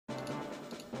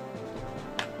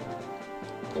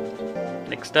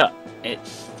Next up,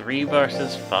 it's 3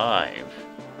 versus 5.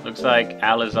 Looks like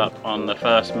Al is up on the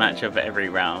first match of every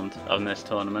round of this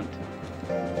tournament.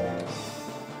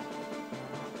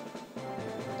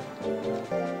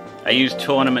 I use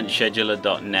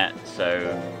tournamentscheduler.net,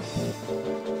 so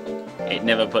it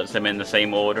never puts them in the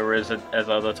same order as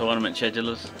other tournament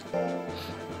schedulers.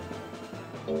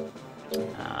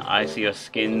 I see your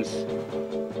skins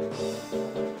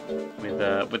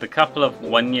with a couple of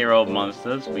 1-year-old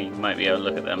monsters. We might be able to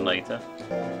look at them later.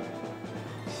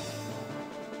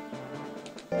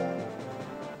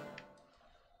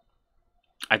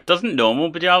 Doesn't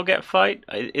normal Bajal get fight?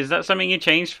 Is that something you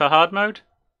changed for hard mode?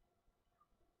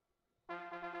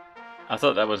 I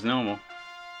thought that was normal.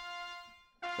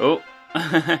 Oh,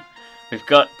 we've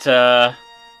got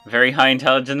very high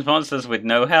intelligence monsters with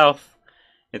no health.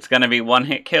 It's gonna be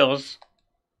one-hit kills.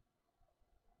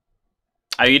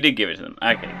 Oh, you did give it to them.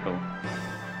 Okay, cool.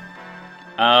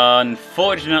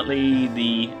 Unfortunately,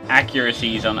 the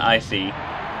accuracies on Icy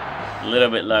a little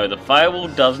bit low. The Firewall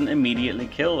doesn't immediately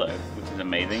kill though, which is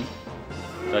amazing.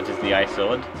 Such as the Ice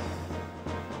Sword.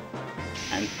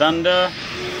 And Thunder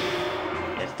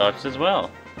is dodged as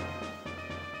well.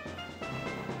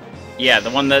 Yeah, the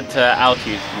one that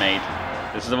Altius made.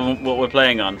 This is what we're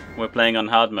playing on. We're playing on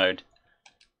hard mode.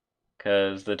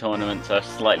 Because the tournaments are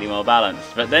slightly more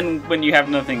balanced. But then when you have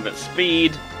nothing but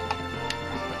speed,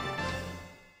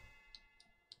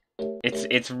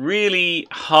 it's really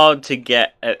hard to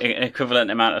get an equivalent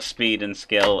amount of speed and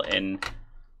skill in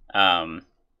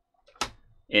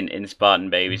Spartan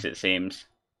Babies, it seems.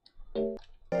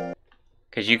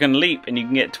 Because you can leap and you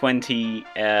can get 20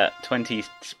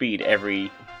 speed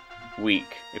every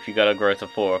week if you got a growth of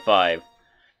 4 or 5.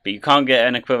 But you can't get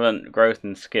an equivalent growth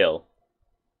in skill.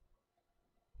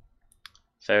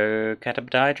 So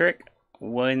Catapodiatric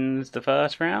wins the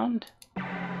first round.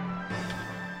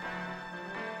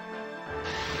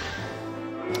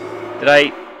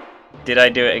 Did I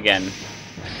do it again?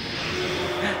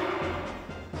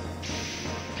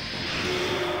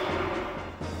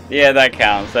 Yeah, that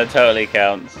counts. That totally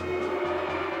counts.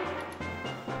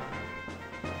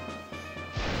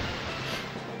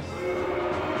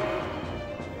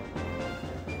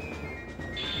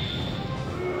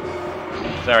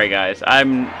 Sorry guys,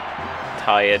 I'm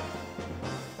tired.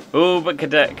 Ooh, but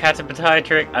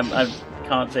Catapodiatric, I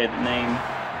can't say the name.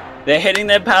 They're hitting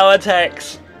their power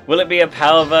techs. Will it be a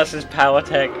power versus power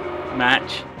tech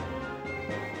match?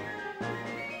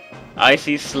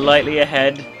 Icy's slightly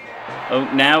ahead.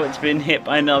 Oh, now it's been hit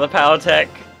by another power tech.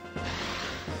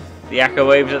 The Aqua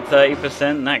Wave's at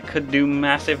 30%. That could do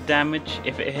massive damage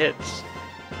if it hits.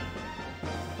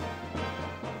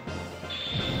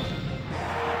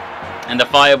 And the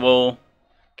Fireball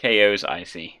KOs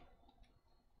Icy.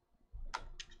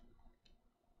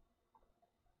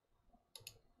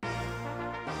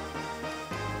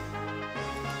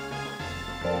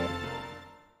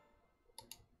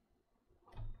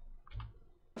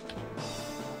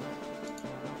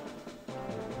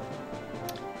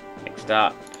 Next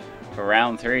up, for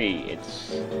round 3,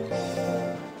 it's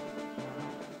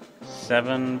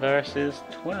 7 versus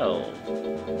 12.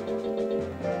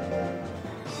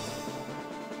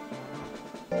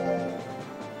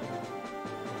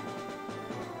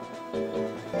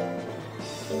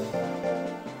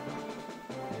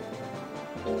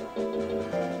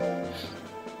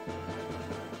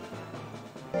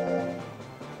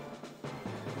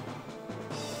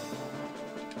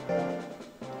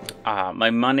 My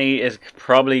money is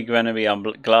probably going to be on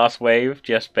Glass Wave,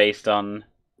 just based on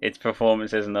its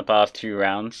performances in the past 2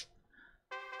 rounds.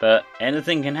 But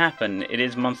anything can happen. It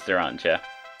is Monster Rancher.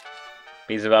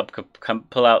 Bees of Up can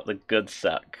pull out the good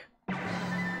suck.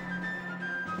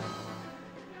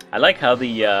 I like how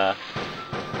the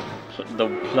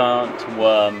plant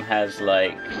worm has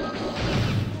like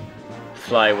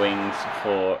fly wings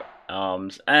for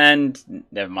arms, and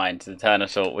never mind, the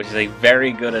Turnosaur, which is a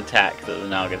very good attack that the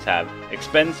Nagas have.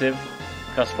 Expensive,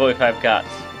 costs 45 cuts.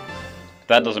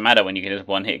 That doesn't matter when you can just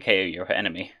one-hit KO your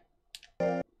enemy.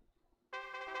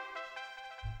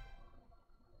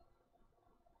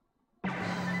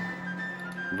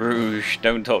 Rouge,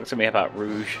 don't talk to me about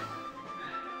Rouge.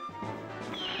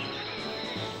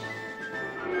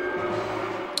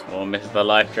 Oh, misses the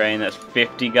life drain, that's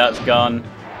 50 guts gone.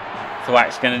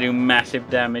 Thwack's gonna do massive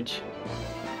damage.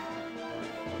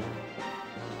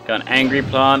 Got an Angry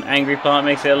Plant. Angry Plant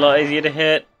makes it a lot easier to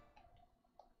hit.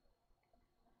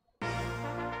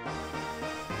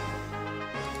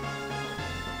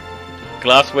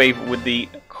 Glass Wave with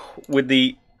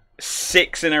the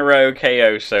 6 in a row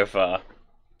KO so far.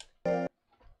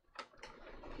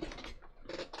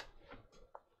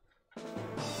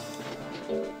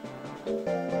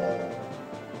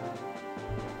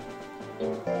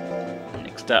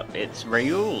 Next up, it's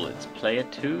Raoul. It's player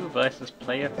 2 versus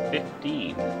player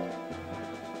 15.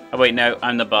 Oh wait, no,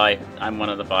 I'm the buy. I'm one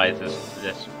of the buys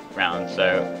this round,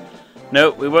 so...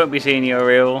 No, we won't be seeing you,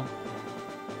 Raoul.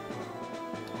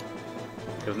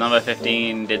 Because number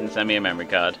 15 didn't send me a memory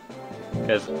card.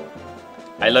 Because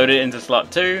I loaded it into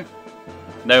slot 2.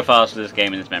 No files for this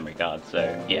game in this memory card,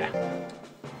 so yeah.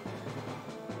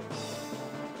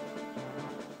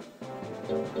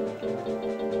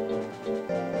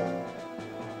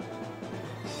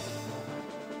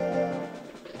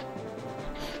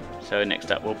 So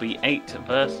next up will be 8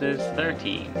 versus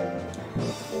 13.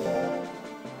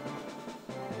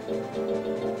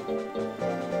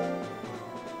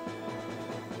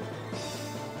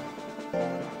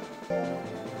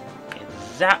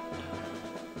 It's Zap.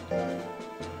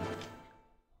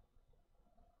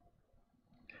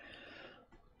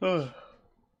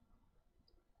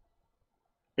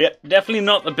 Yep, definitely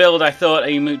not the build I thought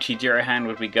a Muchi Jirohan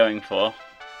would be going for.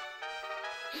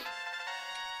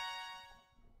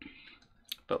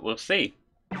 But we'll see.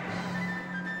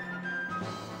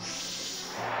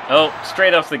 Oh,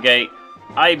 straight off the gate.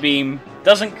 I-beam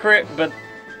doesn't crit, but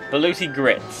Baluti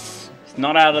grits. It's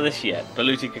not out of this yet.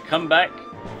 Baluti could come back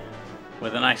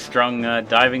with a nice strong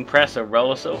diving press or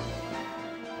roll assault.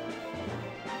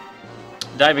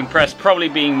 Diving press probably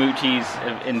being Muchi's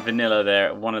in vanilla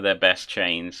there, one of their best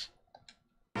chains.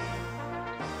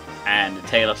 And the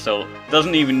tail assault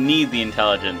doesn't even need the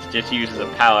intelligence, just uses a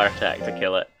power attack to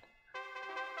kill it.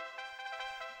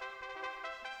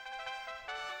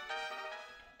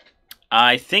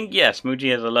 I think yes,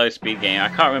 Muji has a low speed game. I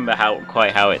can't remember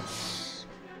quite how it's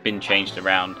been changed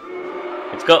around.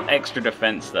 It's got extra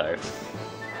defense though.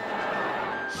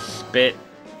 Spit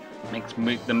makes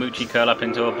the Muchi curl up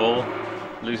into a ball.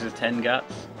 Loses 10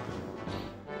 guts.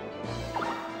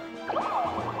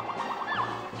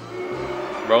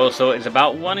 Roll Assault is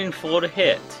about 1 in 4 to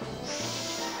hit.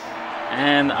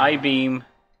 And I-beam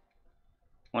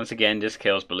once again just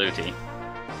kills Baluti.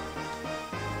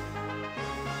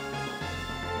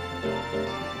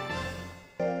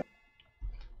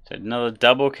 So another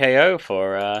double KO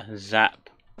for Zap.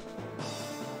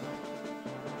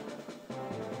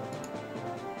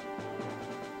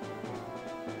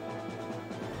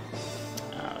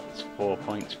 That's 4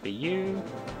 points for you.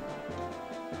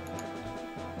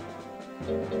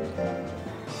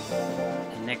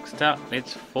 Next up,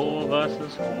 it's 4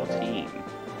 versus 14.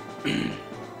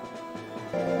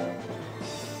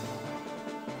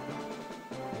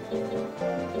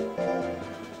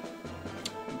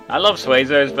 I love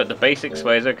Suezos, but the basic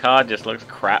Suezo card just looks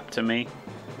crap to me.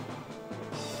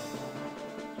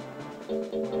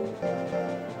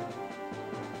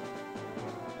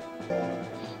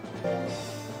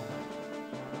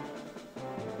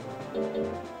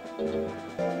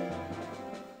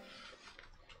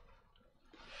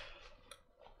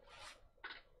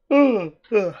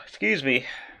 Excuse me.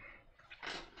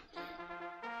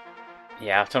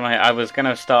 Yeah, I was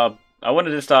gonna start. I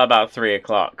wanted to start about 3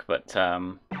 o'clock, but I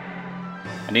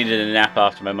needed a nap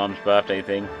after my mom's birthday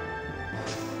thing.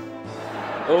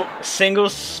 Oh, single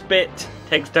spit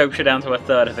takes Dopesha down to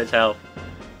 1/3 of its health.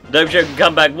 Dopesha can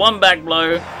come back 1 back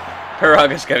blow.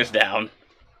 Paragus goes down.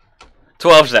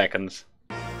 12 seconds.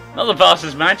 Not the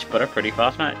fastest match, but a pretty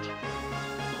fast match.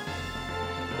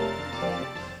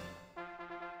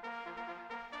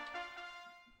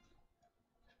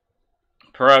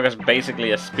 Paragus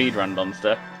basically a speedrun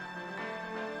monster.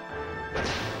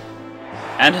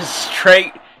 And a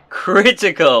straight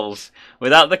criticals!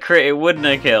 Without the crit it wouldn't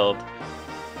have killed.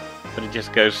 But it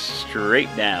just goes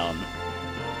straight down.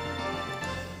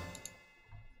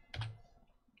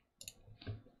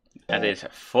 That is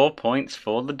 4 points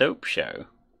for the Dope Show.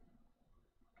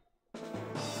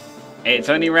 It's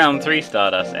only round 3,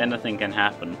 Stardust. Anything can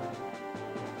happen.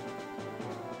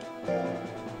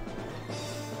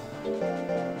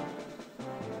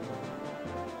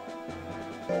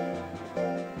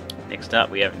 Next up,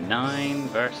 we have 9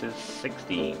 versus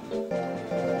 16.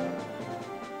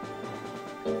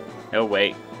 Oh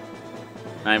wait,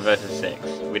 9 versus 6.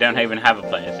 We don't even have a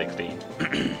player 16.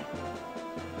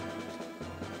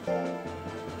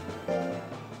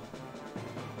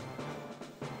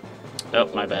 Oh,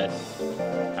 my bad.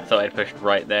 I thought I'd pushed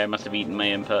right there. Must have eaten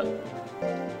my input.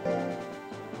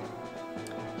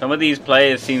 Some of these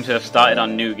players seem to have started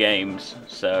on new games,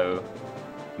 so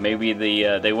maybe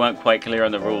they weren't quite clear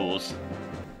on the rules.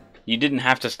 You didn't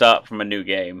have to start from a new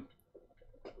game.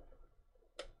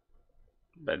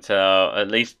 But at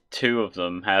least 2 of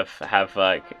them have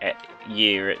like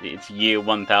it's year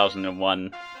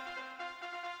 1001.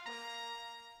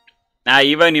 Now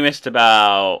you've only missed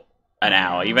about an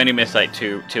hour. You've only missed like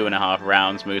two and a half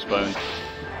rounds, Moosebone.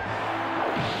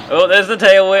 Oh, there's the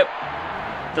tail whip.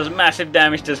 Does massive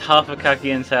damage, does half of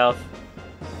Kakien's health.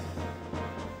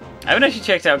 I haven't actually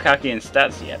checked out Kakien's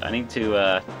stats yet. I need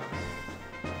to,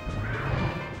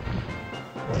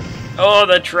 Oh,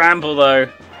 the trample though.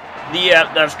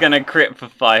 Yep, that's gonna crit for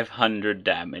 500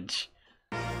 damage.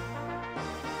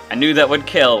 I knew that would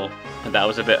kill, but that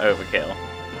was a bit overkill.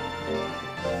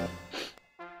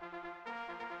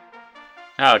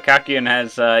 Oh, Kakien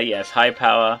has, yes, high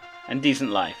power and decent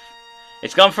life.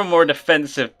 It's gone for a more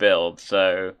defensive build,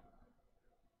 so...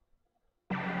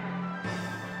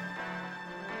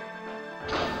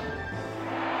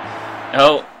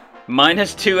 Oh,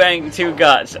 minus two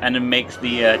guts, and it makes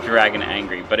the dragon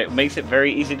angry, but it makes it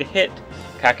very easy to hit.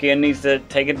 Kakien needs to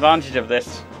take advantage of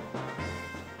this.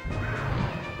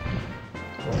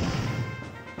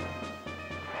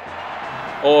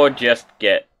 Or just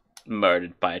get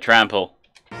murdered by a trample.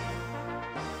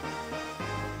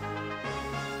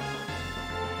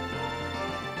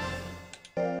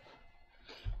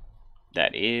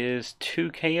 That is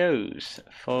 2 KOs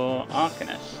for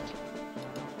Arcanist.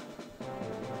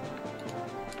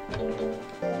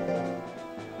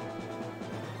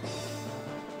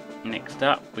 Next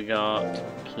up we got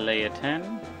player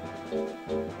 10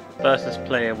 versus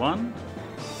player 1.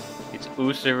 It's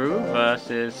Usaru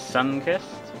versus Sunkist.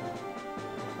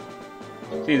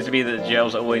 Seems to be that the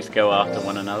gels always go after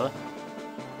one another.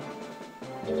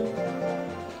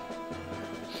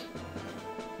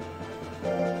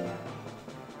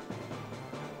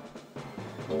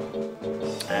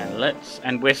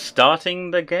 And we're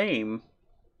starting the game.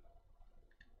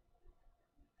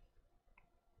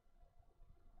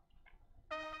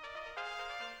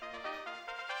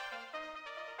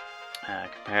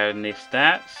 Comparing these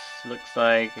stats, looks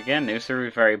like, again,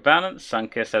 Usaru very balanced,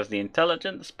 Sunkist has the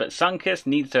intelligence, but Sunkist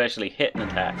needs to actually hit an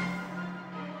attack.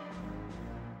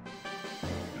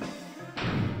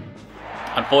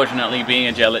 Unfortunately, being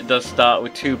a gel, it does start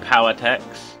with 2 power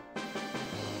techs,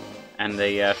 and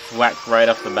they whack right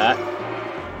off the bat.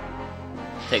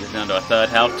 Takes it down to a 3rd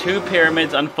health. 2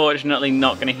 pyramids, unfortunately,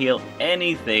 not going to heal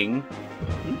anything.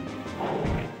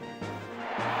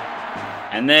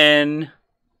 And then...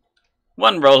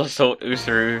 1 roll assault,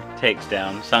 Usaru takes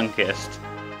down Sunkist.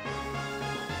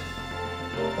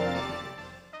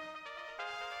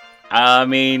 I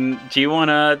mean, do you want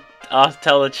to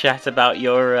tell the chat about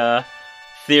your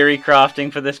theory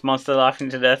crafting for this monster laughing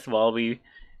to death while we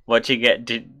watch you get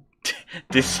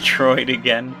destroyed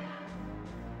again?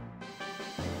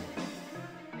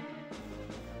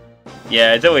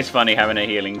 Yeah, it's always funny having a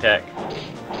healing tech.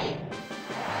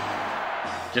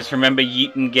 Just remember,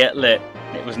 yeet and get lit.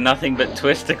 It was nothing but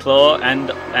Twister Claw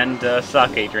and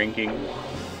sake drinking.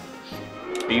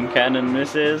 Beam Cannon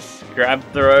misses. Grab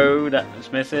Throw, that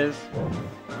misses.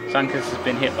 Sunkist has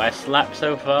been hit by a slap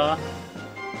so far.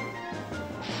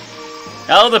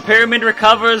 Oh, the pyramid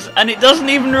recovers, and it doesn't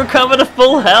even recover to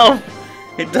full health!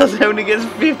 It does only get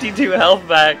 52 health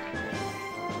back.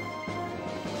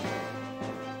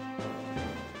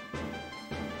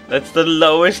 That's the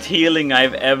lowest healing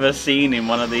I've ever seen in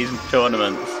one of these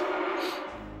tournaments.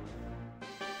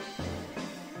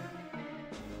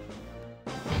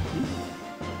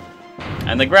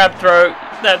 And the grab throw,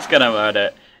 that's gonna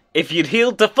murder. If you'd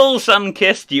healed to full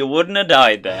Sunkist, you wouldn't have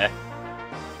died there.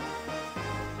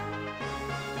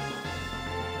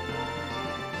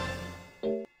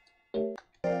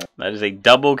 That is a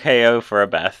double KO for a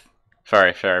Beth.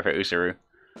 Sorry for Usaru.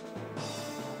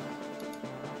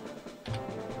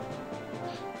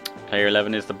 Player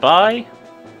 11 is the bye.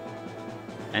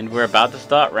 And we're about to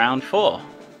start round 4.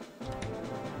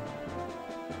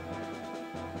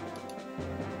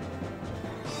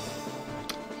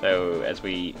 So as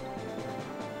we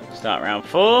start round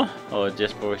 4, or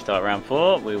just before we start round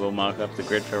 4, we will mark up the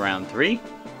grid for round 3.